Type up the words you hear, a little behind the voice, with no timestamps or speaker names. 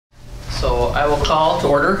So I will call to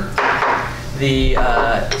order the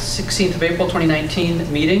 16th of April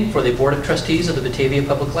 2019 meeting for the Board of Trustees of the Batavia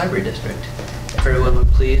Public Library District. If everyone would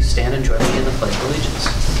please stand and join me in the Pledge of Allegiance.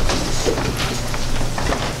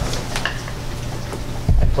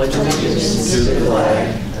 I pledge allegiance to the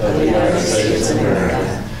flag of the United States of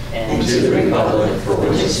America and to the republic for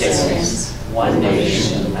which it stands, one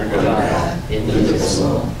nation under God,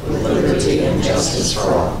 indivisible, with liberty and justice for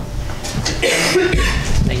all.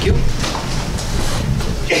 Thank you.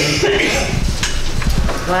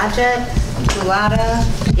 Blodgett, Kulata,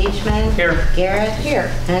 Deachman. Here. Garrett. Here.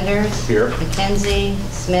 Henders. Here. McKenzie.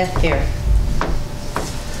 Smith. Here.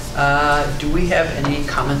 Do we have any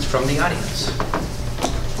comments from the audience?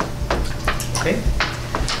 Okay.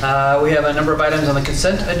 We have a number of items on the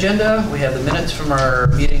consent agenda. We have the minutes from our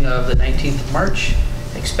meeting of the 19th of March,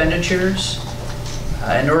 expenditures,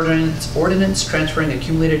 an ordinance transferring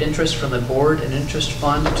accumulated interest from the board and interest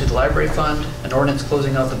fund to the library fund, an ordinance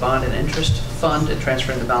closing out the bond and interest fund and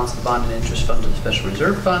transferring the balance of the bond and interest fund to the special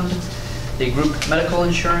reserve fund, the group medical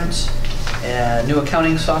insurance, new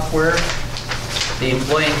accounting software, the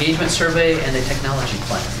employee engagement survey, and the technology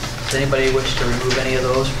plan. Does anybody wish to remove any of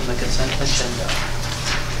those from the consent agenda?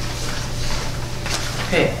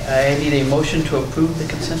 Okay, I need a motion to approve the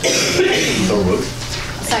consent agenda. So moved.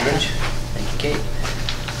 Thank you, Rich. Thank you, Kate.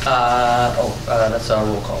 That's a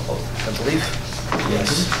roll call vote, I believe.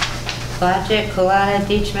 Yes. Blodgett, Kulata,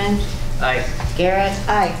 Deachman. Aye. Garrett.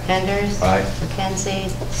 Aye. Henders. Aye. McKenzie.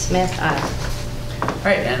 Smith. Aye. All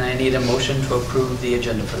right, and I need a motion to approve the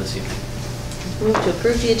agenda for this evening. Move to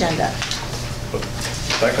approve the agenda.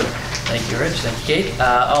 Second. Thank you, Rich. Thank you, Kate.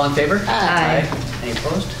 All in favor? Aye. Any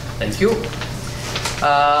opposed? Thank you.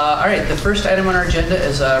 All right, the first item on our agenda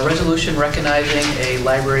is a resolution recognizing a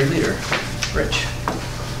library leader. Rich.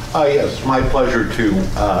 Yes, my pleasure to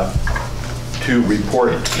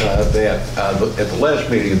report that at the last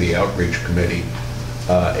meeting of the Outreach Committee,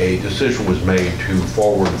 a decision was made to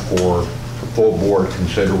forward for full board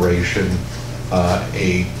consideration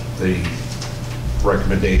the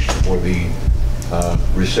recommendation for the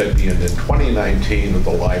recipient in 2019 of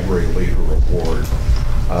the Library Leader Award,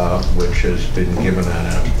 which has been given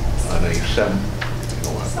on a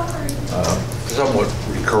somewhat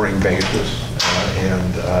recurring basis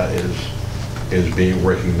and is being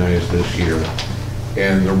recognized this year.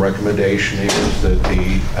 And the recommendation is that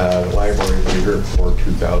the library leader for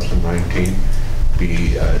 2019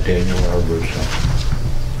 be Daniel R. Russo.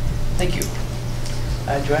 Thank you.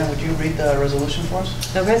 Joanne, would you read the resolution for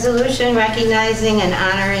us? A resolution recognizing and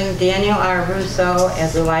honoring Daniel R. Russo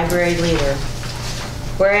as the library leader.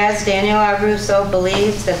 Whereas Daniel R. Russo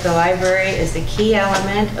believes that the library is a key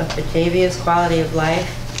element of Batavia's quality of life,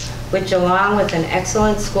 which along with an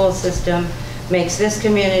excellent school system makes this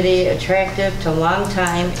community attractive to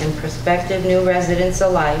longtime and prospective new residents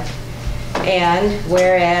alike. And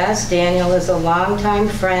whereas Daniel is a longtime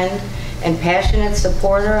friend and passionate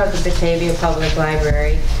supporter of the Batavia Public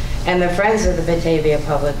Library and the Friends of the Batavia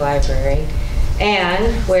Public Library.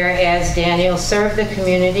 And whereas Daniel served the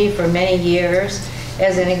community for many years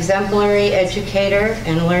as an exemplary educator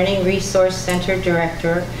and learning resource center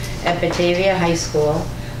director at Batavia High School,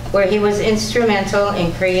 where he was instrumental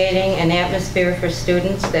in creating an atmosphere for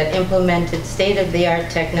students that implemented state-of-the-art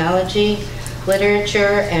technology,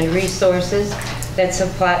 literature, and resources that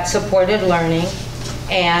supported learning.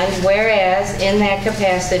 And whereas in that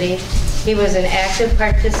capacity, he was an active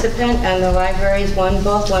participant on the library's One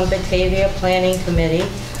Book, One Batavia Planning Committee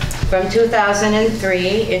from 2003,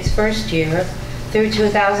 its first year, through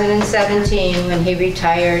 2017 when he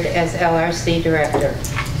retired as LRC director.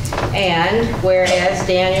 And whereas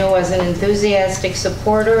Daniel was an enthusiastic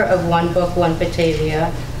supporter of One Book, One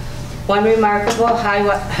Batavia, one remarkable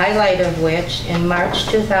highlight of which in March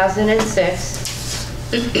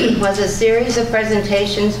 2006 was a series of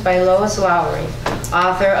presentations by Lois Lowry,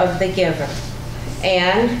 author of The Giver.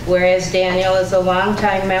 And whereas Daniel is a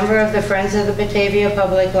longtime member of the Friends of the Batavia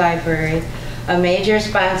Public Library, a major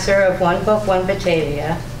sponsor of One Book, One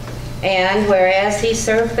Batavia, and whereas he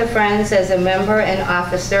served the Friends as a member and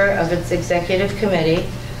officer of its executive committee,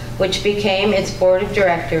 which became its board of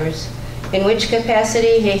directors, in which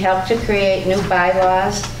capacity he helped to create new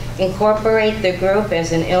bylaws, incorporate the group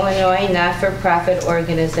as an Illinois not-for-profit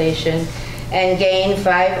organization, and gain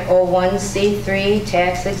 501c3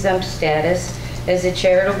 tax-exempt status as a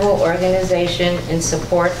charitable organization in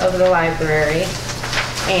support of the library.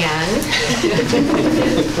 And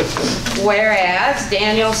whereas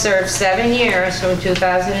Daniel served 7 years from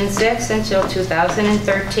 2006 until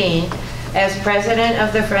 2013 as president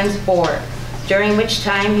of the Friends Board, during which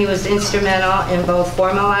time he was instrumental in both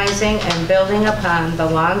formalizing and building upon the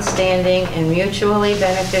long-standing and mutually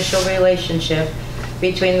beneficial relationship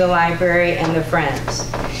between the library and the Friends.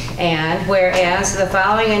 And whereas the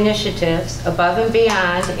following initiatives, above and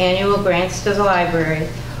beyond annual grants to the library,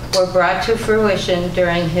 were brought to fruition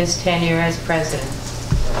during his tenure as president.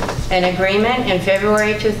 An agreement in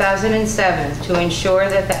February 2007 to ensure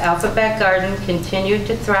that the Alphabet Garden continued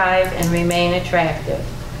to thrive and remain attractive.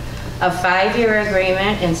 A 5-year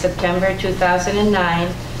agreement in September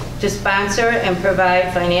 2009 to sponsor and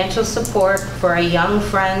provide financial support for a Young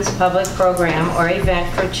Friends public program or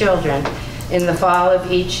event for children in the fall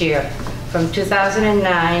of each year, from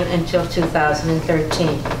 2009 until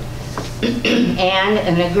 2013. And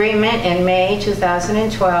an agreement in May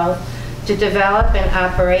 2012 to develop and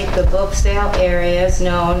operate the book sale areas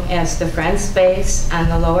known as the Friends Space on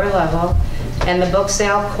the lower level and the book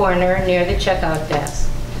sale corner near the checkout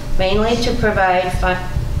desk, mainly to provide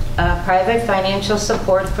private financial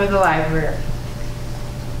support for the library,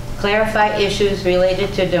 clarify issues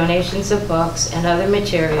related to donations of books and other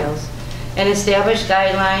materials, and establish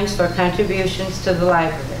guidelines for contributions to the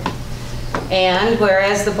library. And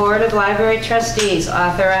whereas the Board of Library Trustees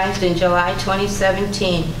authorized in July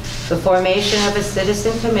 2017 the formation of a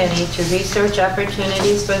citizen committee to research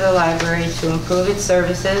opportunities for the library to improve its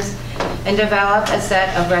services and develop a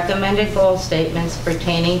set of recommended goal statements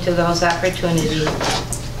pertaining to those opportunities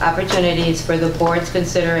for the board's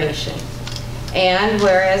consideration. And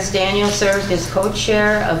whereas Daniel served as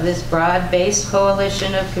co-chair of this broad-based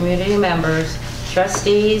coalition of community members,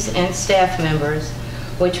 trustees, and staff members,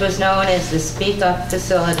 which was known as the Speak Up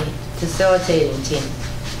Facilitating Team.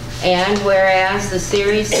 And whereas the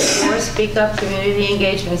series of 4 Speak Up community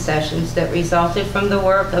engagement sessions that resulted from the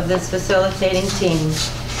work of this facilitating team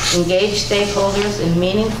engaged stakeholders in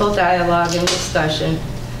meaningful dialogue and discussion,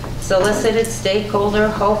 solicited stakeholder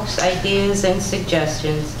hopes, ideas, and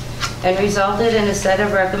suggestions, and resulted in a set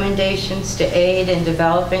of recommendations to aid in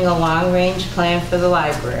developing a long-range plan for the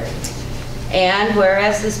library. And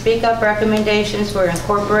whereas the Speak Up recommendations were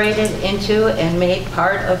incorporated into and made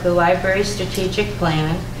part of the library's strategic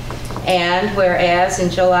plan, and whereas in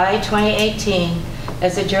July 2018,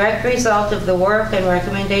 as a direct result of the work and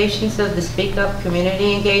recommendations of the Speak Up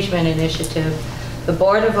Community Engagement Initiative, the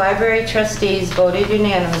Board of Library Trustees voted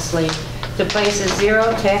unanimously to place a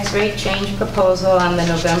 0 tax rate change proposal on the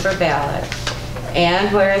November ballot.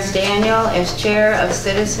 And whereas Daniel, as chair of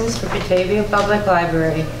Citizens for Batavia Public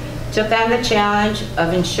Library, took on the challenge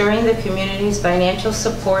of ensuring the community's financial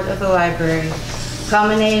support of the library,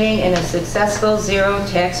 culminating in a successful 0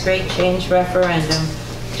 tax rate change referendum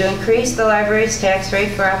to increase the library's tax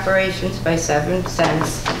rate for operations by 7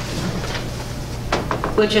 cents,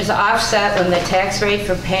 which is offset when the tax rate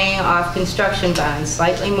for paying off construction bonds,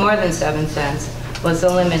 slightly more than 7 cents, was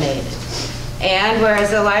eliminated. And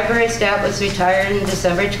whereas the library staff was retired in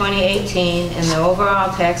December 2018 and the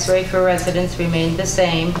overall tax rate for residents remained the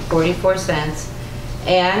same, 44 cents,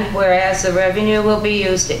 and whereas the revenue will be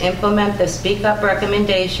used to implement the Speak Up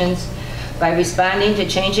recommendations by responding to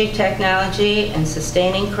changing technology and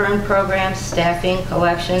sustaining current programs, staffing,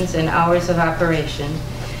 collections, and hours of operation.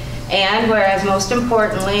 And whereas most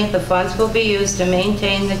importantly, the funds will be used to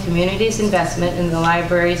maintain the community's investment in the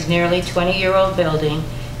library's nearly 20-year-old building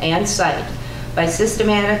and site by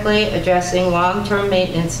systematically addressing long-term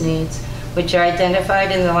maintenance needs, which are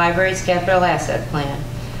identified in the library's capital asset plan,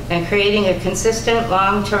 and creating a consistent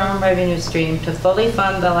long-term revenue stream to fully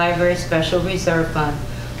fund the library's special reserve fund,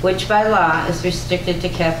 which by law is restricted to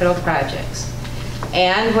capital projects.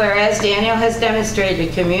 And whereas Daniel has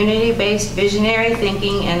demonstrated community-based visionary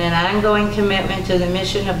thinking and an ongoing commitment to the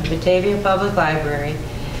mission of the Batavia Public Library,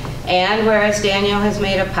 and whereas Daniel has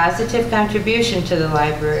made a positive contribution to the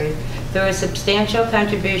library through a substantial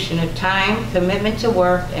contribution of time, commitment to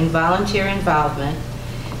work, and volunteer involvement,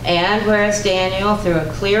 and whereas Daniel, through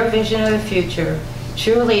a clear vision of the future,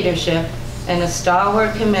 true leadership, and a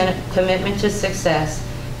stalwart commitment to success,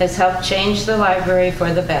 has helped change the library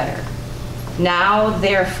for the better. Now,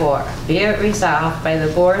 therefore, be it resolved by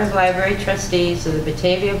the Board of Library Trustees of the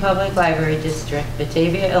Batavia Public Library District,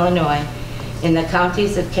 Batavia, Illinois, in the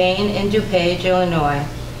counties of Kane and DuPage, Illinois,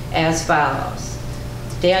 as follows.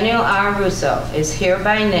 Daniel R. Russo is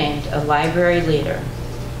hereby named a library leader.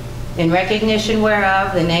 In recognition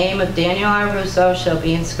whereof, the name of Daniel R. Russo shall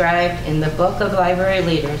be inscribed in the Book of Library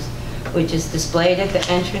Leaders, which is displayed at the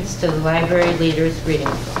entrance to the Library Leaders Reading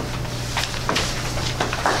Room.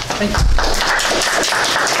 Thank you.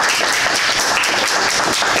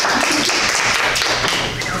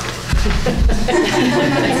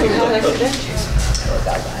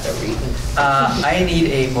 Got a lot of reading. I need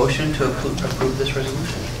a motion to approve this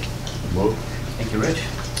resolution. Move. Thank you, Rich.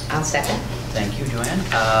 I'll second. Thank you, Joanne.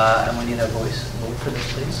 And we need a voice vote for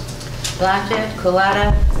this, please. Blodgett,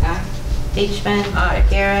 Kulada. Aye. Deitchman. Aye.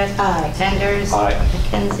 Garrett. Aye. Tenders. Aye.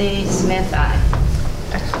 McKenzie. Smith. Aye.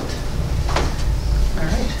 Excellent. All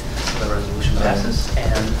right, so the resolution passes,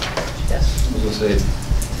 and yes. I was going to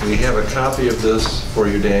say, we have a copy of this for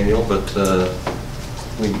you, Daniel, but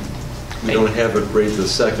we don't have it right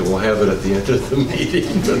this second. We'll have it at the end of the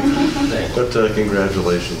meeting. But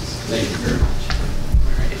congratulations. Thank you very much.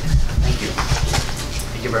 All right, thank you.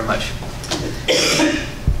 Thank you very much.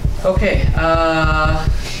 Okay.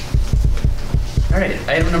 All right,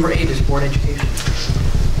 item number 8 is board education.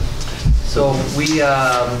 So we,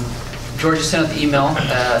 George sent out the email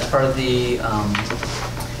as part of the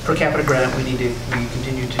per capita grant. We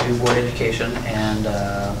continue to do board education, and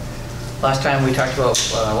last time we talked about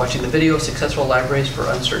watching the video, Successful Libraries for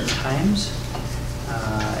Uncertain Times.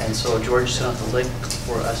 And so George sent out the link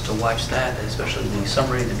for us to watch that, especially the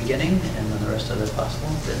summary at the beginning, and then the rest of it possible.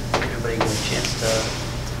 Did everybody get a chance to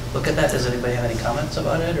look at that? Does anybody have any comments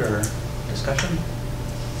about it or discussion?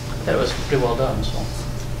 I thought it was pretty well done, so.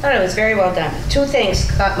 I thought it was very well done. 2 things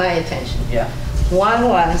caught my attention. Yeah. One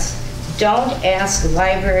was, don't ask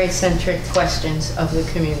library-centric questions of the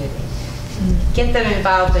community. Get them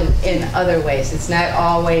involved in other ways. It's not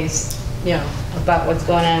always, about what's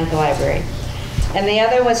going on in the library. And the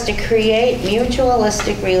other was to create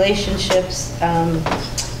mutualistic relationships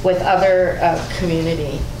with other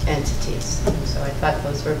community entities. So I thought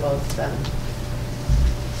those were both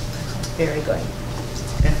very good.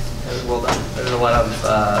 Yeah, that was well done. There's a lot of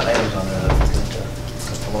items on there that we're going to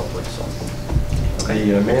follow up with, so.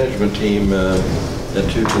 Okay. The management team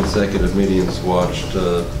at 2 consecutive meetings watched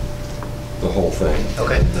the whole thing.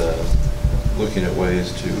 Okay. And looking at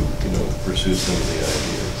ways to, pursue some of the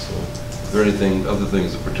ideas. So if there are anything, other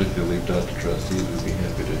things that particularly leave out to trustees, we'd be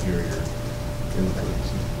happy to hear your input.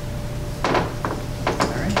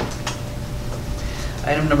 All right.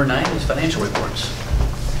 Item number 9 is financial reports.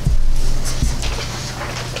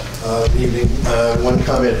 Evening. One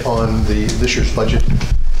comment on this year's budget.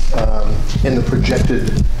 In the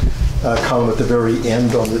projected column at the very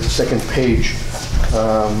end on the second page,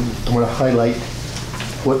 I want to highlight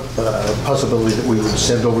what possibility that we would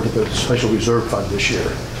send over to the Special Reserve Fund this year,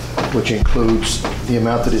 which includes the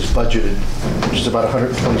amount that is budgeted, which is about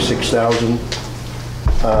 $126,000.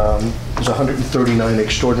 There's 139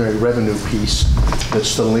 extraordinary revenue piece.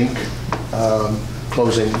 That's the link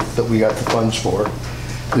closing that we got the funds for.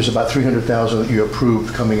 There's about $300,000 that you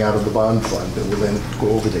approved coming out of the bond fund that will then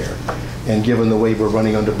go over there. And given the way we're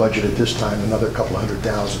running under budget at this time, another couple of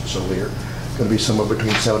 $100,000. So we're going to be somewhere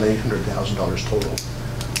between $700,000 and $800,000 total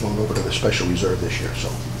going over to the special reserve this year. So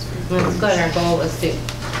Well, good. Our goal was to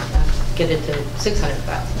get it to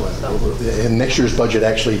 $600,000. So. and next year's budget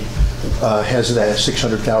actually has that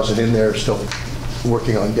 $600,000 in there. Still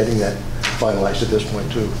working on getting that finalized at this point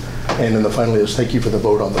too. And then the final is thank you for the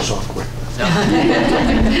vote on the software. No.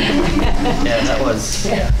 Yeah, that was,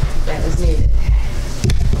 yeah. That was needed.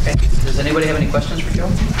 Okay. Does anybody have any questions for Joe?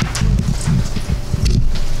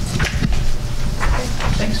 Okay,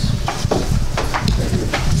 thanks.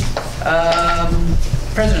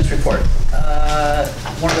 President's report.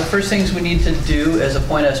 One of the first things we need to do is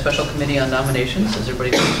appoint a special committee on nominations. As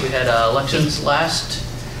everybody knows, we had elections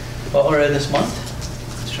already this month.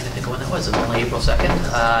 I was trying to think of when that was. It was only April 2nd.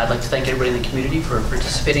 I'd like to thank everybody in the community for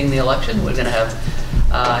participating in the election. We're going to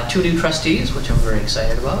have 2 new trustees, which I'm very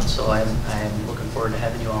excited about. So I'm looking forward to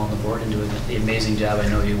having you all on the board and doing the amazing job I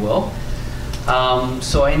know you will.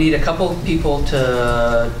 So I need a couple of people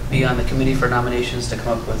to be on the committee for nominations to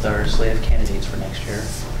come up with our slate of candidates for next year.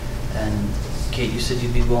 And Kate, you said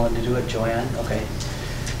you'd be willing to do it. Joanne, okay.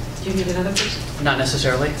 Do you need another person? Not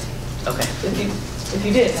necessarily. Okay. If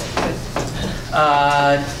you did,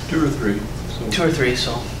 that'd 2 or 3. So. 2 or 3.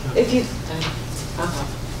 So. If you,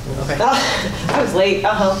 Okay. I was late.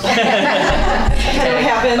 I'll help. I know what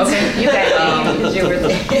happens. Okay. You got because you were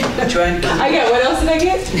there. Joanne, I got, what else did I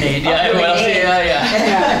get? Nate, yeah, what else?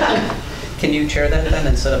 Yeah. Can you chair that then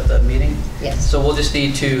and set up the meeting? Yes. So we'll just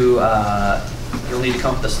need to, you'll need to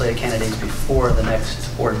come up with a slate of candidates before the next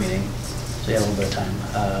board meeting, so you have a little bit of time.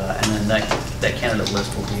 And then that candidate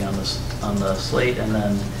list will be on the slate, and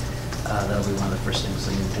then that'll be one of the first things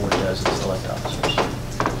the new board does is select officers.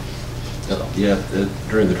 So. Yeah,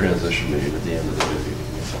 during the transition meeting at the end of the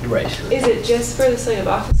meeting. Right. Is it just for the slate of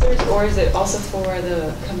officers, or is it also for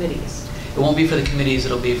the committees? It won't be for the committees,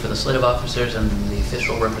 it'll be for the slate of officers and the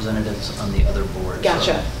official representatives on the other boards.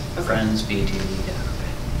 Gotcha. So Okay. Friends, BATV, yeah,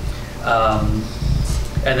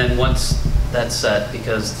 okay. And then once That's set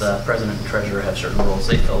because the president and treasurer have certain roles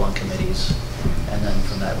they fill on committees, and then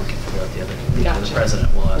from that we can figure out the other committees. Gotcha. The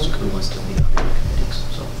president will ask who wants to lead on the other committees,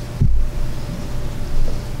 so.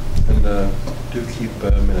 And do keep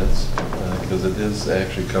minutes, because it is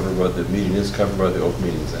actually covered by, the meeting is covered by the Open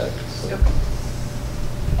Meetings Act. So. Yep.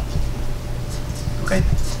 Okay,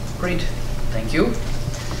 great, thank you.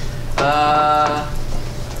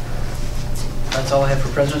 That's all I have for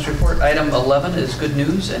President's Report. Item 11 is good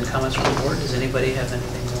news and comments from the board. Does anybody have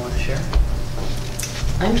anything they want to share?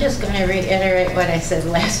 I'm just going to reiterate what I said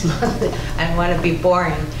last month. I don't want to be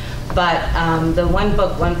boring, but the One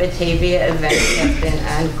Book, One Batavia event has been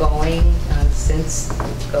ongoing since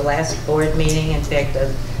the last board meeting. In fact,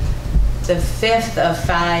 the fifth of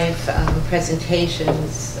 5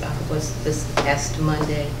 presentations was this past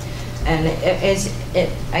Monday. And it is,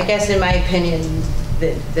 I guess in my opinion,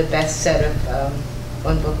 the best set of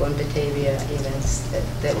One Book, One Batavia events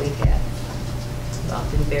that we've had. It's all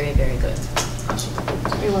been very, very good. Awesome.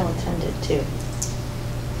 Very well attended, too.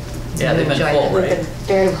 Yeah, they've been Enjoyed full, it. They've right? been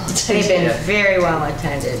very well They've attended. been Yeah. very well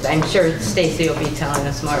attended. I'm sure Stacy will be telling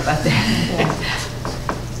us more about that.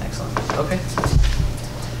 Excellent, okay.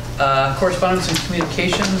 Correspondence and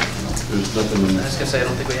communication. There's nothing. I was gonna say, I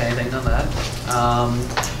don't think we had anything on that.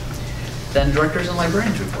 Then directors and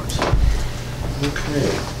librarians reports. Okay.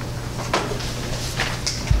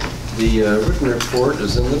 The written report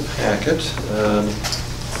is in the packet.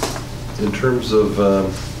 In terms of,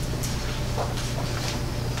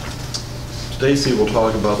 Stacy will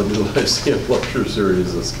talk about the new Lyceum lecture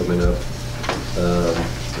series that's coming up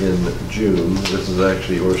in June. This is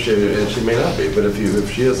actually, or she may not be, but if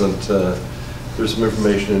she isn't, there's some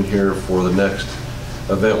information in here for the next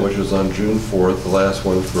event, which is on June 4th, the last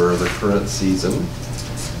one for the current season,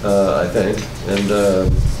 I think. And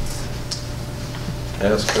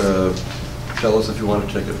tell us if you want a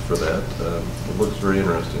ticket for that. It looks very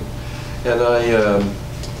interesting. And I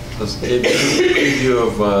just gave you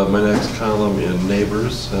a preview of my next column in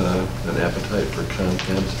Neighbors, an appetite for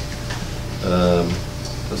content.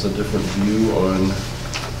 That's a different view on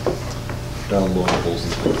downloadables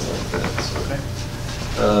and things like that. So. Okay.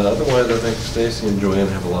 Otherwise, I think Stacy and Joanne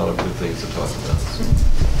have a lot of good things to talk about. So.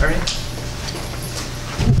 All right.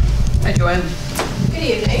 Hi, Joanne. Good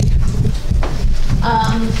evening.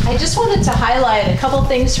 I just wanted to highlight a couple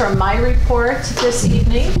things from my report this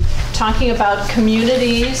evening, talking about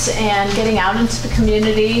communities and getting out into the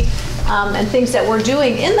community and things that we're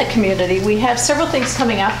doing in the community. We have several things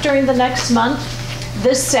coming up during the next month.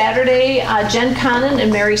 This Saturday, Jen Connon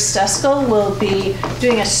and Mary Stesko will be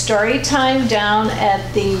doing a story time down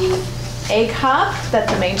at the Egg Hop that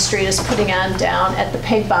the Main Street is putting on down at the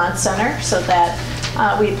Peg Bond Center, so that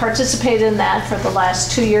we participated in that for the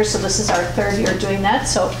last 2 years, so this is our 3rd year doing that.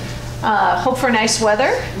 So hope for nice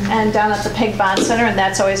weather and down at the Peg Bond Center, and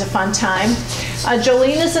that's always a fun time.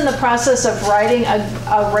 Jolene is in the process of writing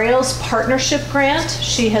a Rails partnership grant.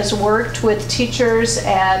 She has worked with teachers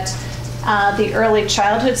at the Early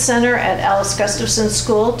Childhood Center at Alice Gustafson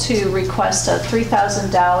School to request a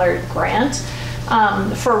 $3,000 grant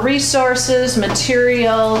for resources,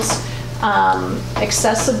 materials,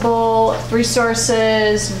 accessible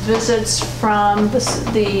resources, visits from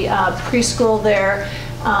the preschool there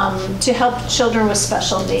to help children with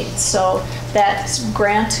special needs. So that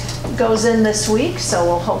grant goes in this week,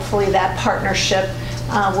 so hopefully that partnership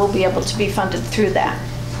will be able to be funded through that.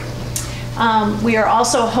 We are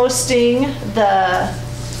also hosting the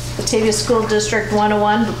Batavia School District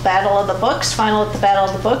 101 Battle of the Books, final at the Battle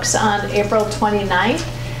of the Books on April 29th.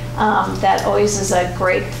 That always is a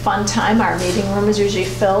great fun time. Our meeting room is usually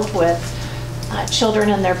filled with children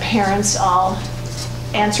and their parents all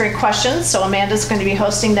answering questions. So Amanda's going to be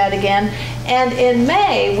hosting that again. And in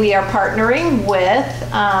May, we are partnering with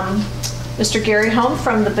Mr. Gary Holm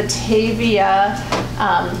from the Batavia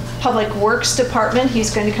Public Works Department.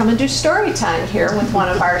 He's going to come and do story time here with one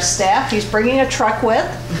of our staff. He's bringing a truck with,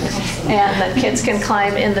 and the kids can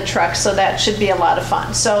climb in the truck, so that should be a lot of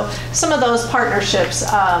fun. So some of those partnerships,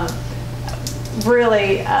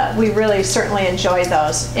 we really certainly enjoy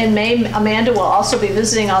those. In May, Amanda will also be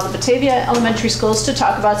visiting all the Batavia elementary schools to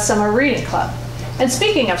talk about Summer Reading Club. And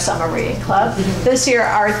speaking of Summer Reading Club, this year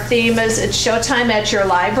our theme is It's Showtime at Your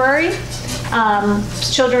Library.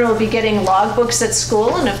 Children will be getting logbooks at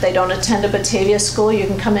school, and if they don't attend a Batavia school, you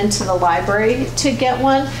can come into the library to get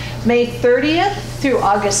one. May 30th through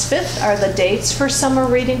August 5th are the dates for Summer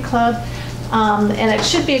Reading Club. And it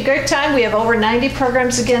should be a good time. We have over 90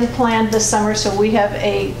 programs again planned this summer, so we have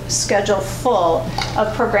a schedule full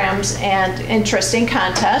of programs and interesting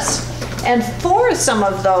contests. And for some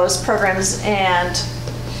of those programs and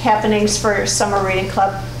happenings for Summer Reading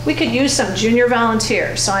Club, we could use some junior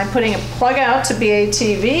volunteers. So I'm putting a plug out to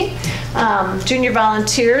BATV. Junior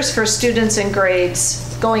volunteers for students in grades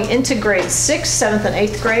going into grade 6th, 7th, and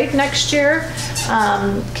 8th grade next year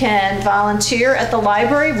can volunteer at the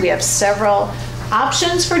library. We have several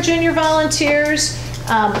options for junior volunteers.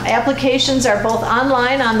 Applications are both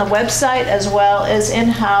online on the website as well as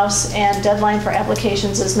in-house, and deadline for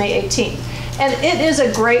applications is May 18th. And it is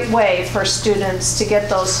a great way for students to get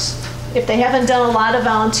those, if they haven't done a lot of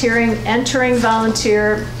volunteering, entering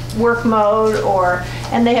volunteer work mode,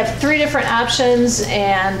 and they have 3 different options,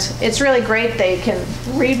 and it's really great. They can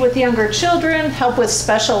read with younger children, help with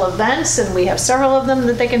special events, and we have several of them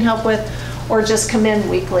that they can help with, or just come in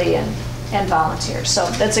weekly and volunteer. So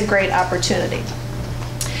that's a great opportunity.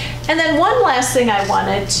 And then one last thing I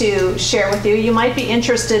wanted to share with you. You might be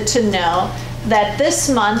interested to know that this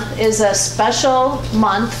month is a special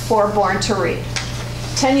month for Born to Read.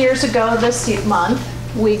 10 years ago this month,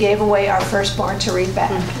 we gave away our first Born to Read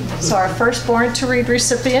bag. So our first Born to Read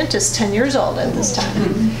recipient is 10 years old at this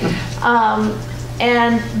time.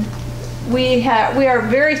 And we are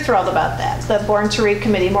very thrilled about that, the Born to Read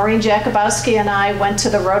committee. Maureen Jakubowski and I went to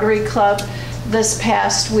the Rotary Club this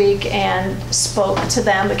past week and spoke to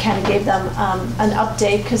them. We kind of gave them an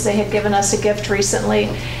update because they had given us a gift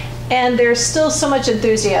recently. And there's still so much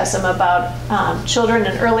enthusiasm about children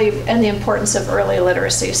and the importance of early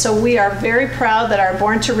literacy. So we are very proud that our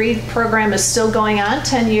Born to Read program is still going on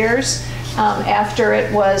 10 years after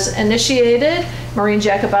it was initiated. Maureen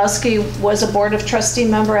Jakubowski was a Board of Trustee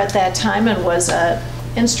member at that time and was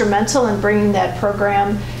instrumental in bringing that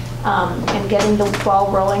program and getting the ball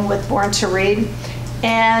rolling with Born to Read.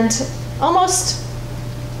 And almost,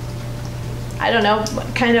 I don't know,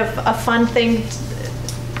 kind of a fun thing.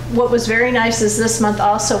 What was very nice is this month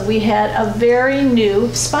also we had a very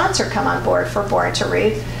new sponsor come on board for Born to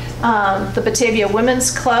Read. The Batavia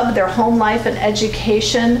Women's Club, their home life and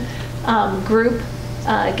education group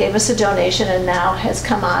gave us a donation and now has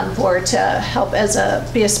come on board to help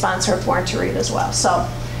be a sponsor of Born to Read as well. So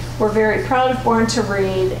we're very proud of Born to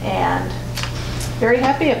Read and very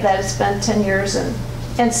happy of that. It's been 10 years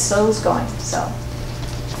and still is going. So,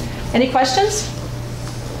 any questions?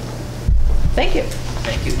 Thank you.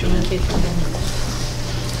 Thank you, Joanne.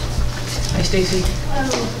 Hi, Stacy.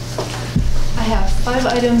 I have 5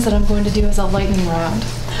 items that I'm going to do as a lightning round.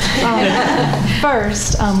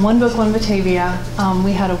 First, One Book, One Batavia.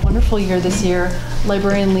 We had a wonderful year this year.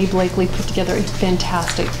 Librarian Lee Blakely put together a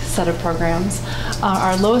fantastic set of programs.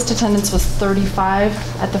 Our lowest attendance was 35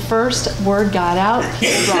 at the first. Word got out.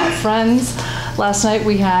 People brought friends. Last night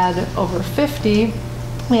we had over 50.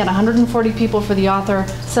 We had 140 people for the author,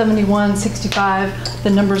 71, 65. The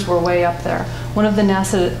numbers were way up there. One of the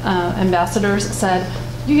NASA ambassadors said,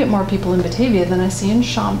 "You get more people in Batavia than I see in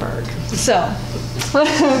Schaumburg." So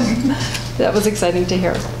that was exciting to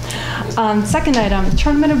hear. Second item,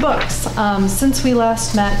 Tournament of Books. Since we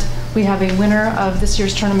last met, we have a winner of this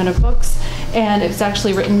year's Tournament of Books, and it was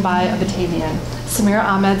actually written by a Batavian. Samira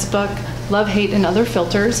Ahmed's book, Love, Hate, and Other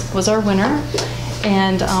Filters, was our winner.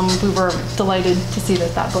 And we were delighted to see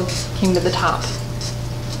that book came to the top.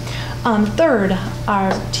 Third,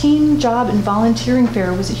 our Teen Job and Volunteering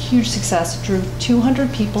Fair was a huge success. It drew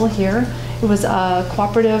 200 people here. It was a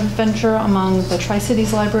cooperative venture among the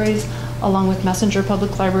Tri-Cities libraries, along with Messenger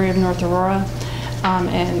Public Library of North Aurora,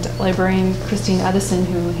 and librarian Christine Edison,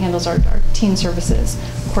 who handles our teen services,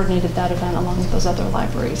 coordinated that event along with those other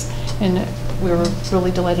libraries. And we were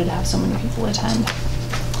really delighted to have so many people attend.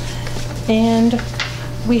 And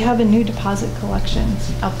we have a new deposit collection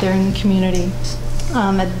out there in the community.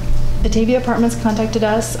 Batavia Apartments contacted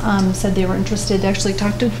us, said they were interested. They actually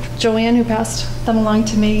talked to Joanne, who passed them along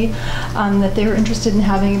to me, that they were interested in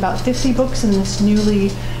having about 50 books in this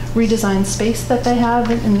newly redesigned space that they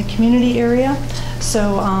have in the community area.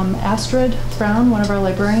 So Astrid Brown, one of our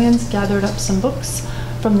librarians, gathered up some books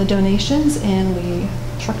from the donations and we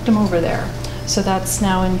trucked them over there. So that's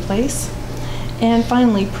now in place. And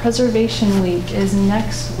finally, Preservation Week is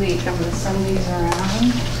next week. I'm going to send these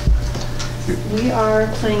around. We are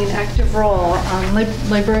playing an active role.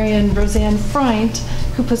 Librarian Roseanne Freint,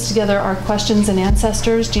 who puts together our Questions and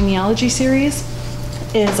Ancestors genealogy series,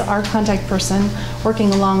 is our contact person,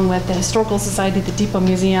 working along with the Historical Society, the Depot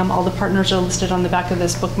Museum. All the partners are listed on the back of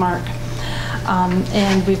this bookmark.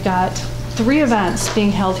 And we've got 3 events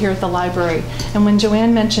being held here at the library. And when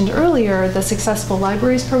Joanne mentioned earlier the Successful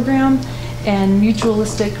Libraries program and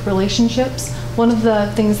mutualistic relationships, one of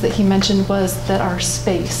the things that he mentioned was that our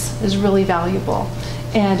space is really valuable.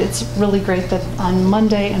 And it's really great that on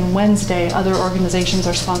Monday and Wednesday, other organizations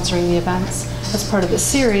are sponsoring the events. As part of this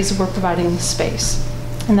series, we're providing space.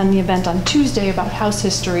 And then the event on Tuesday about house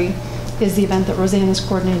history is the event that Roseanne is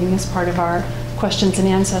coordinating as part of our Questions and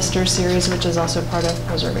Ancestors series, which is also part of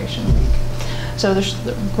Preservation Week. So there's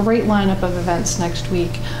a great lineup of events next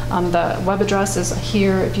week. The web address is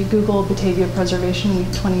here. If you Google Batavia Preservation Week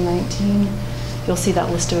 2019, you'll see that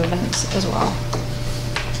list of events as well.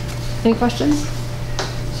 Any questions?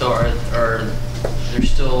 So are there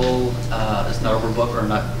still, is not overbooked or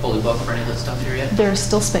not fully booked for any of that stuff here yet? There's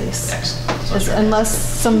still space. Excellent. So Yes, unless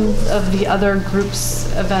some of the other groups'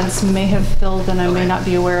 events may have filled, and I may Okay. not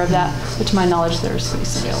be aware of that, but to my knowledge, there's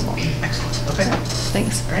space available. Excellent. Okay.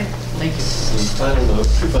 Thanks. All right. Thank you. And final note,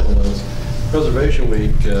 two final notes. Preservation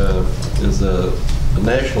Week is a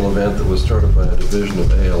national event that was started by a division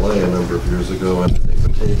of ALA a number of years ago, and I think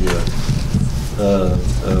Batavia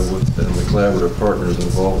and the collaborative partners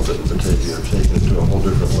involved with it in Batavia have taken it to a whole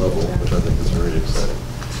different level, which I think is very exciting.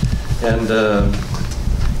 And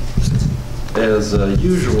as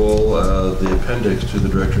usual, the appendix to the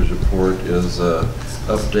director's report is an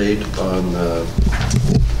update on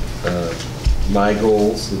my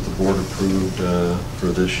goals that the board approved for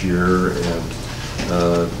this year,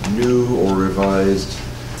 and new or revised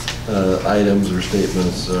items or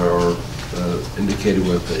statements are indicated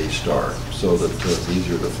with a star, so that it's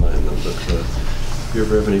easier to find them. But if you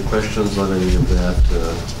ever have any questions on any of that,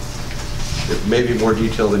 it may be more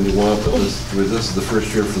detail than you want, but this is the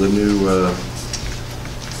first year for the new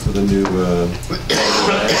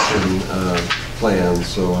action plan,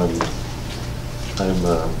 so I'm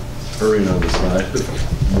hurrying on the side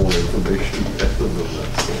of more information rather than that.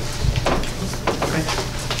 Okay.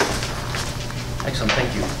 Excellent.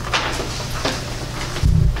 Thank you.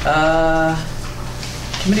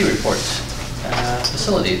 Committee reports.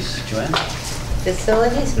 Facilities. Joanne?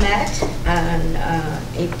 Facilities met on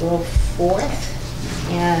April 4th,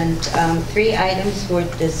 and 3 items were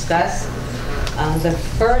discussed. The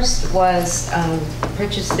first was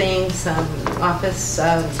purchasing some office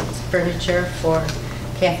furniture for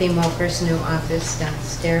Kathy Moker's new office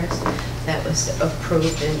downstairs. That was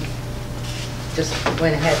approved, and just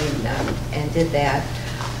went ahead and did that.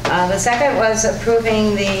 The second was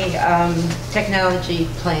approving the technology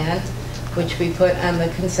plan, which we put on the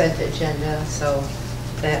consent agenda, so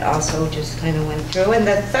that also just kind of went through. And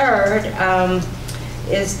the third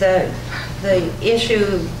is the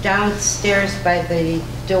issue downstairs by the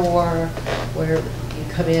door where you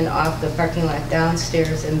come in off the parking lot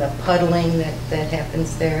downstairs, and the puddling that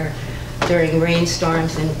happens there during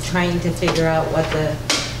rainstorms, and trying to figure out what the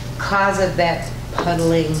cause of that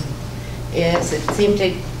puddling is. It seemed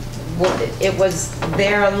to, it was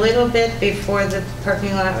there a little bit before the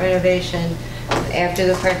parking lot renovation. After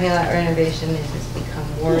the parking lot renovation, it has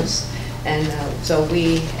become worse. And so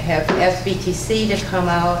we have SBTC to come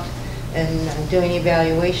out and do an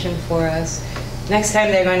evaluation for us. Next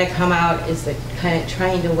time they're going to come out is the kind of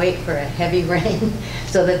trying to wait for a heavy rain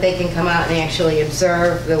so that they can come out and actually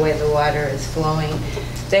observe the way the water is flowing.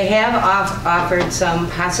 They have offered some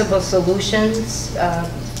possible solutions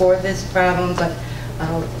for this problem, but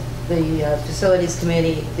the Facilities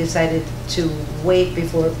Committee decided to wait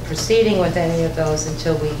before proceeding with any of those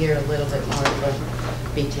until we hear a little bit more from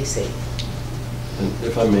BTC. And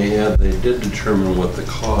if I may add, they did determine what the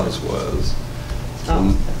cause was.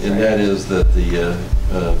 And that is that the,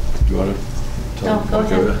 do you want to tell? No, go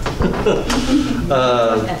ahead.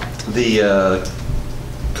 The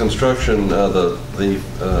construction, the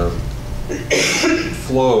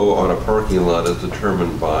flow on a parking lot is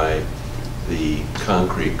determined by the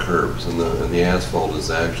concrete curbs, and the asphalt is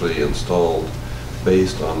actually installed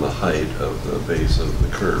based on the height of the base of the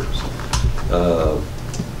curbs.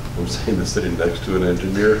 I'm saying this sitting next to an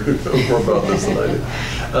engineer who knows more about this than I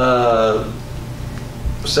do.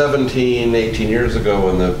 17, 18 years ago,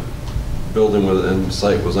 when the building and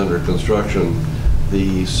site was under construction,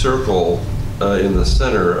 the circle in the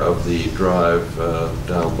center of the drive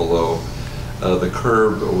down below, the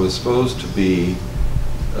curb was supposed to be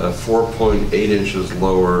 4.8 inches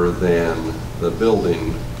lower than the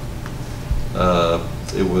building.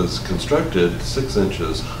 It was constructed 6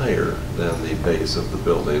 inches higher than the base of the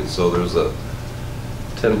building, so there's a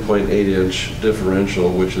 10.8 inch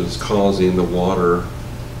differential, which is causing the water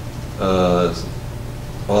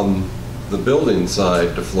on the building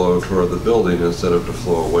side to flow toward the building instead of to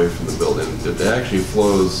flow away from the building. It actually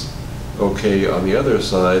flows okay on the other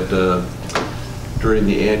side. During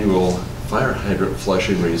the annual fire hydrant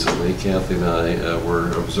flushing recently, Kathy and I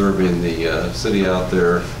were observing the city out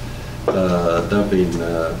there dumping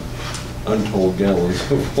untold gallons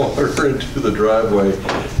of water into the driveway,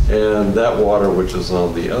 and that water, which is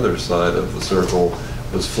on the other side of the circle,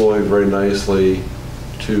 was flowing very nicely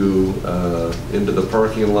into the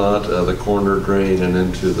parking lot, the corner drain, and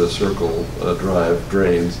into the Circle Drive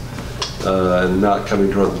drains, and not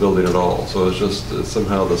coming toward the building at all. So it's just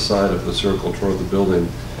somehow the side of the circle toward the building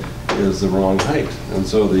is the wrong height. And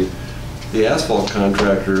so the asphalt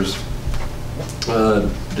contractors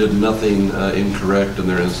did nothing incorrect in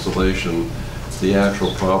their installation. The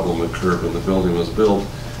actual problem occurred when the building was built.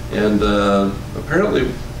 And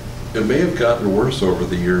apparently it may have gotten worse over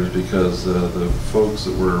the years because the folks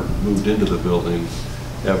that were moved into the building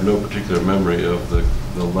have no particular memory of the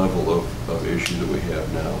level of issue that we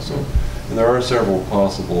have now. So, and there are several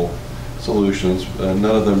possible solutions. None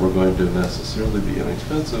of them are going to necessarily be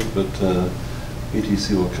inexpensive, but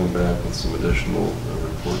ETC will come back with some additional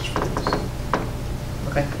reports for us.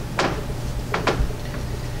 Okay.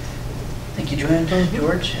 Thank you, Joanne.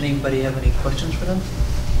 George, anybody have any questions for them?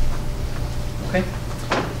 Okay.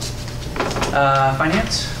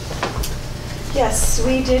 Finance? Yes,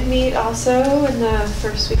 we did meet also in the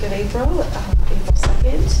first week of April, April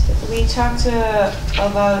 2nd. We talked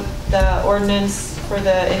about the ordinance for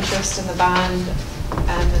the interest in the bond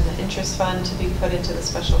and then the interest fund to be put into the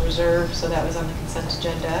special reserve, so that was on the consent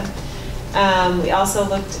agenda. We also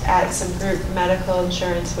looked at some group medical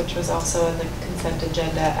insurance, which was also on the consent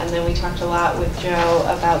agenda, and then we talked a lot with Joe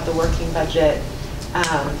about the working budget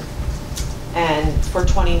and for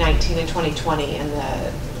 2019 and 2020 and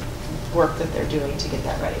the work that they're doing to get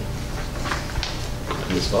that ready.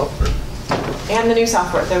 New software. And the new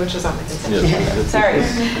software, which was on the consent Yeah. agenda. Sorry,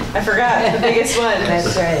 I forgot, the biggest one.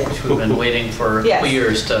 That's right. Which we've been waiting for a Yes. couple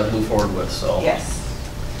years to move forward with, so. Yes.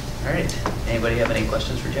 All right. Anybody have any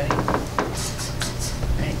questions for Jenny? All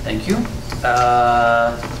right, thank you.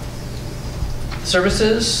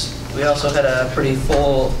 Services, we also had a pretty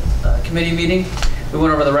full committee meeting. We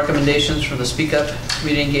went over the recommendations from the Speak Up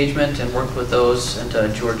community engagement and worked with those into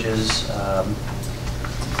George's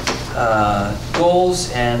goals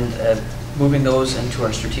and moving those into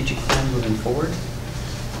our strategic plan moving forward.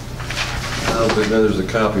 There's a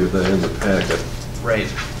copy of that in the packet. Right.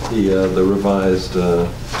 The revised, or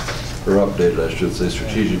updated, I should say,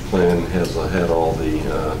 strategic plan has had all the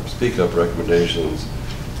Speak Up recommendations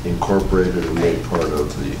incorporated and made part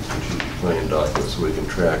of the strategic plan document, so we can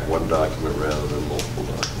track one document rather than multiple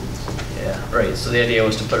documents. Yeah, right. So the idea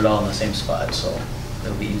was to put it all in the same spot, so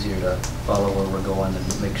it'll be easier to follow where we're going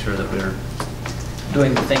and make sure that we're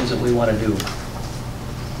doing the things that we want to do.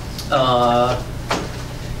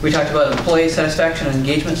 We talked about employee satisfaction and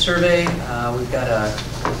engagement survey. We've got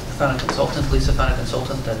found a consultant, Lisa found a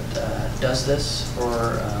consultant that does this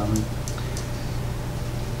for,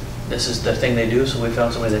 this is the thing they do, so we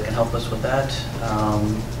found somebody that can help us with that.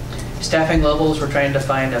 Staffing levels, we're trying to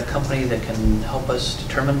find a company that can help us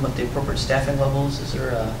determine what the appropriate staffing levels. Is there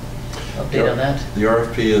a update on that? The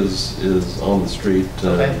RFP is on the street.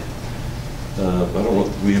 Okay. I don't know,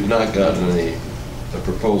 we have not gotten any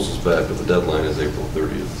proposals back, but the deadline is April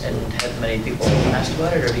 30th. And have many people asked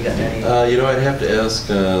about it, or have you gotten any? You know, I'd have to ask.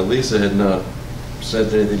 Lisa had not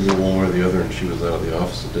said anything to one way or the other, and she was out of the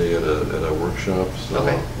office today at a workshop, so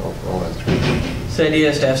Okay. I'll ask her. So the idea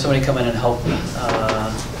is to have somebody come in and help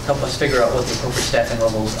us figure out what the appropriate staffing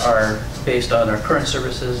levels are based on our current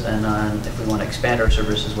services and on if we want to expand our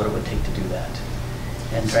services, what it would take to do that.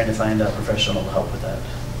 And trying to find a professional to help with that.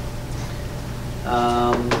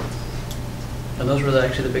 And those were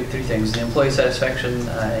actually the big three things. The employee satisfaction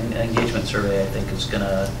and engagement survey, I think, is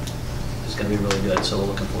gonna be really good. So we're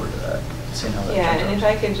looking forward to that. Seeing how that Yeah, turns and if out.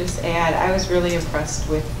 I could just add, I was really impressed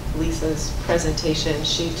with Lisa's presentation.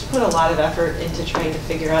 She put a lot of effort into trying to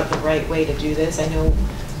figure out the right way to do this. I know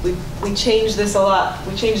we changed this a lot.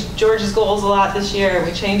 We changed George's goals a lot this year.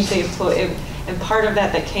 We changed the employee, and part of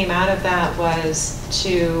that came out of that was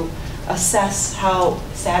to assess how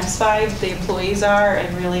satisfied the employees are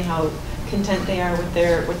and really how content they are with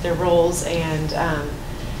their roles, and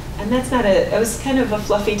that's not it was kind of a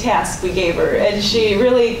fluffy task we gave her, and she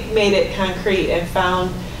really made it concrete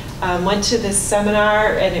and went to this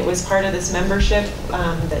seminar, and it was part of this membership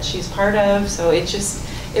that she's part of, so you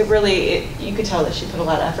could tell that she put a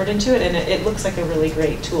lot of effort into it, and it looks like a really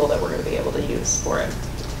great tool that we're going to be able to use for it.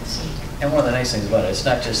 And one of the nice things about it, it's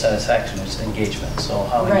not just satisfaction, it's engagement. So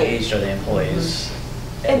how Right. engaged are the employees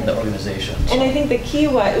and the organization? And I think the key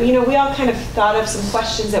was, we all kind of thought of some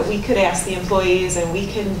questions that we could ask the employees, and we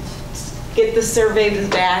can get the surveys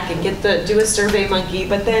back and do a survey monkey,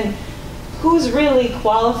 but then who's really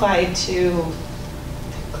qualified to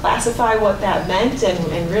classify what that meant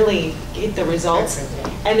and really get the results?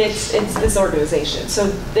 And it's this organization. So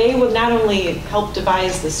they would not only help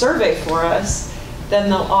devise the survey for us, then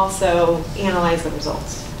they'll also analyze the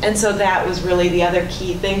results. And so that was really the other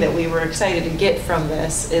key thing that we were excited to get from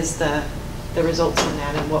this, is the results from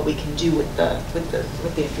that and what we can do with the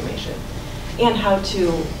information, and how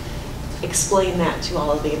to explain that to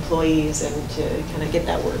all of the employees and to kind of get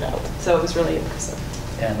that word out. So it was really impressive.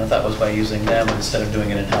 Yeah, and the thought was by using them, instead of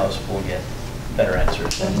doing it in-house, we'll get better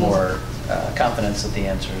answers and more confidence that the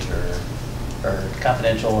answers are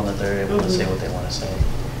confidential and that they're able to say what they want to say.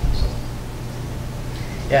 So,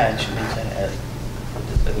 yeah, it should be kind of,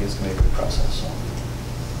 I think it's going to be a good process. So,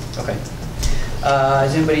 okay.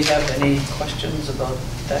 Does anybody have any questions about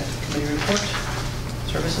that committee report?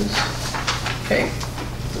 Services? Okay.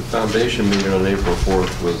 The foundation meeting on April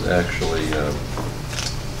 4th was actually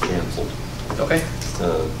canceled. Okay.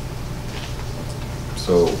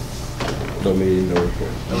 So, no meeting, no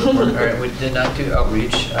report. No report. All right, we did not do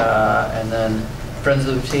outreach. And then Friends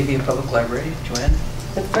of the Batavia Public Library, Joanne?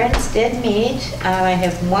 The Friends did meet. I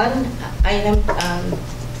have one item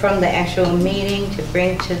from the actual meeting to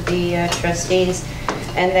bring to the trustees,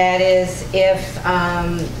 and that is if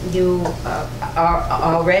you are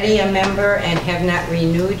already a member and have not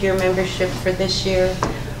renewed your membership for this year,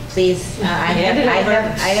 please, I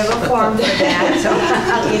have a form for that, so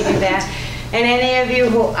I'll give you that. And any of you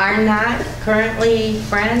who are not currently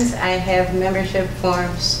Friends, I have membership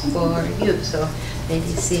forms for you, so maybe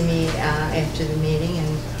see me after the meeting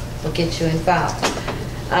and we'll get you involved.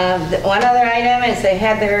 One other item is they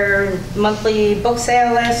had their monthly book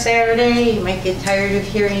sale last Saturday. You might get tired of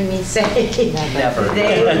hearing me say Never.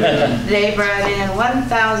 they brought in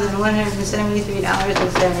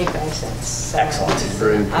 $1,173.75. Excellent.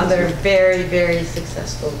 Very impressive. Other very, very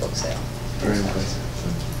successful book sale. Very impressive.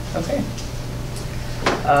 Okay.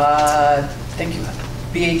 Thank you.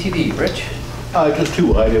 BATV, Rich? Just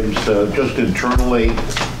two items, just internally,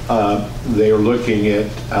 they are looking at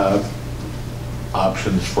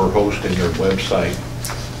options for hosting their website,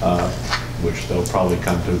 which they'll probably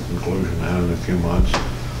come to a conclusion on in a few months.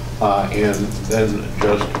 And then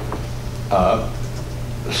just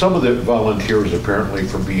some of the volunteers apparently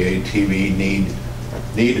for BATV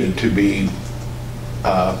needed to be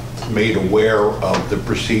made aware of the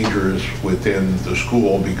procedures within the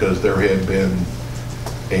school, because there had been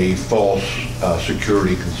a false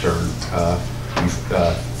security concern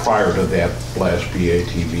prior to that last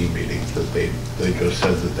BATV meeting, that they just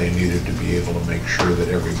said that they needed to be able to make sure that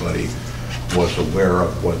everybody was aware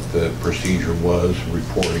of what the procedure was,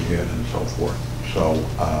 reporting it and so forth. So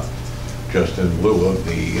just in lieu of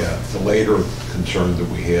the later concern that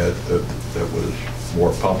we had that was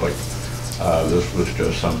more public, this was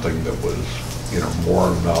just something that was, more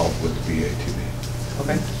involved with BATV.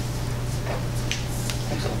 Okay.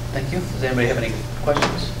 Excellent. Thank you. Does anybody have any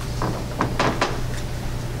questions?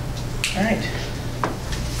 All right.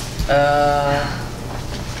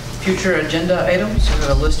 Future agenda items. We have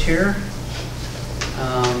a list here.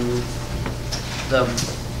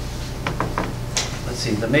 Let's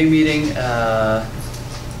see. The May meeting.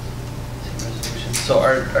 So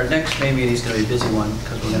our next May meeting is going to be a busy one,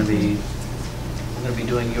 because we're going to be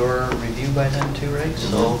doing your review by then too, right?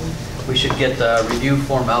 So we should get the review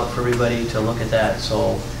form out for everybody to look at that.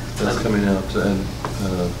 So that's coming out and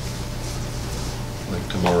like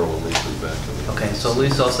tomorrow when Lisa's back. Okay, so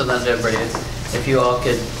Lisa, I'll send that to everybody. If you all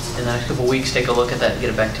could, in the next couple of weeks, take a look at that and get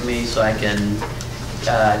it back to me so I can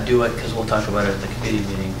do it, because we'll talk about it at the committee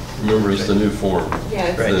meeting. Remember, it's the new form.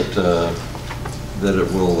 Yeah, right. That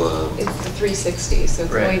it will. It's the 360, so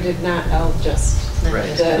it's right. going to not out just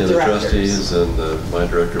right. the the directors. trustees and my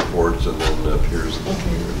direct reports, and then peers and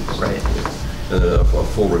communities. Right. And a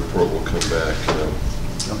full report will come back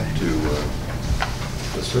Okay. to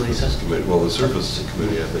the services committee. Well, the services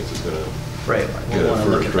committee, I think, is going to right. get We'll it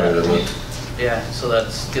look first, at right? that. Yeah, so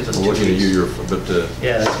that gives us 2 We're weeks. looking at you, but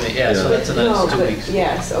yeah, that's me. Yeah, so that's in the next 2 weeks.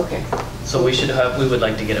 Yes, okay. So we would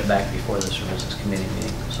like to get it back before the services committee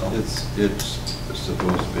meeting. So it's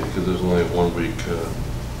supposed to be, because there's only a 1 week.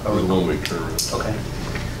 There's a 1 week turnaround. okay.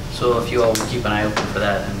 So if you all would keep an eye open for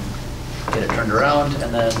that and get it turned around,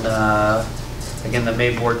 and then again, the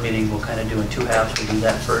May board meeting we'll kind of do in 2 halves. We'll do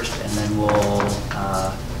that first, and then we'll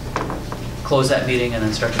close that meeting and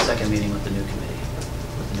then start the second meeting with the new committee,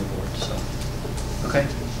 with the new board. So, okay.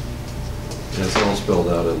 Yeah, it's all spelled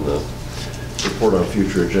out in the report on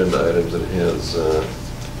future agenda items. It has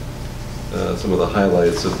some of the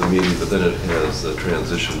highlights of the meeting, but then it has the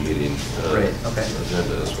transition meeting Right, okay.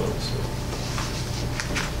 agenda as well. So.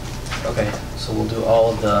 Okay, so we'll do all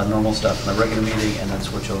of the normal stuff in the regular meeting and then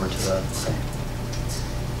switch over to the, okay.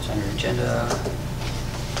 It's on your agenda.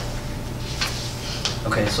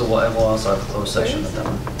 Okay, so we'll also have a closed session at that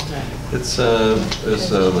one. It's on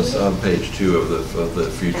page 2 of the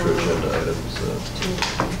future agenda items.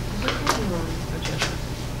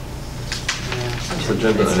 It's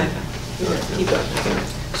agenda It's item. fine. Keep going.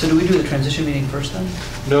 So do we do the transition meeting first then?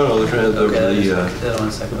 No, Okay, the that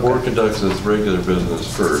one second. board Okay. conducts its regular business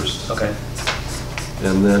first. Okay.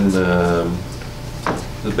 And then, the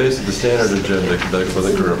standard agenda conducted by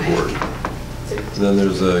the current board. And then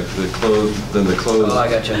there's the closed Oh, I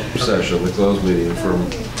gotcha. Okay. session, the closed meeting from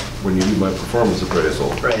when you do my performance appraisal.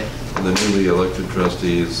 Right. And the newly elected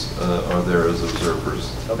trustees are there as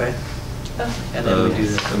observers. Okay. And then we do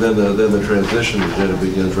this. And then the transition agenda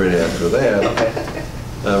begins right after that. Okay.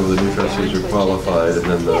 Where the new trustees are qualified, and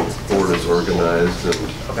then the board is organized, and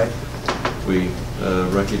Okay. we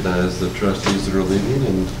recognize the trustees that are leaving,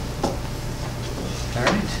 and All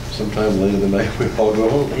right. sometime later tonight, we all go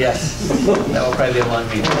home. Yes. That will probably be a long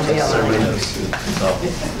meeting, just so everybody knows. So,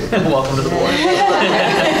 welcome to the board.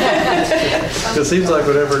 It seems like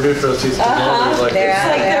whenever new trustees come on, they're like, They're It's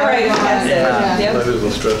like the right Yeah. Yep. might as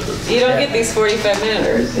well stretch it. You don't get these 45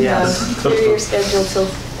 minutes. Yes. Clear your schedule till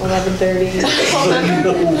 11:30. That's all My that's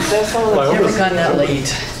Never oldest- gotten that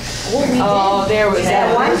late. Oh, there was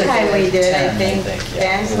That one time we did, I 10, think. yeah.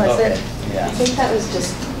 Ben, was it? I Yeah. think that was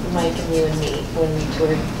just Mike and you and me when we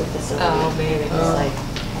toured the facility. Oh, maybe. It was like,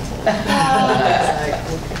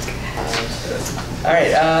 All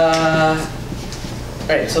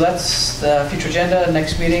right, so that's the future agenda,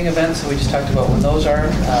 next meeting events, we just talked about when those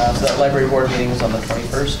are. So that library board meeting is on the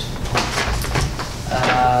 21st.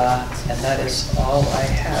 And that is all I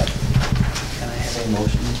have. Can I have a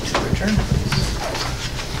motion to adjourn, please?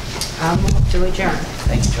 I'll move to adjourn.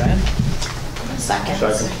 Thank you, Joanne. second. All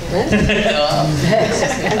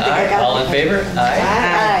right, all in favor?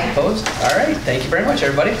 Aye. Opposed? All right, thank you very much,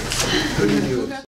 everybody. Who did you-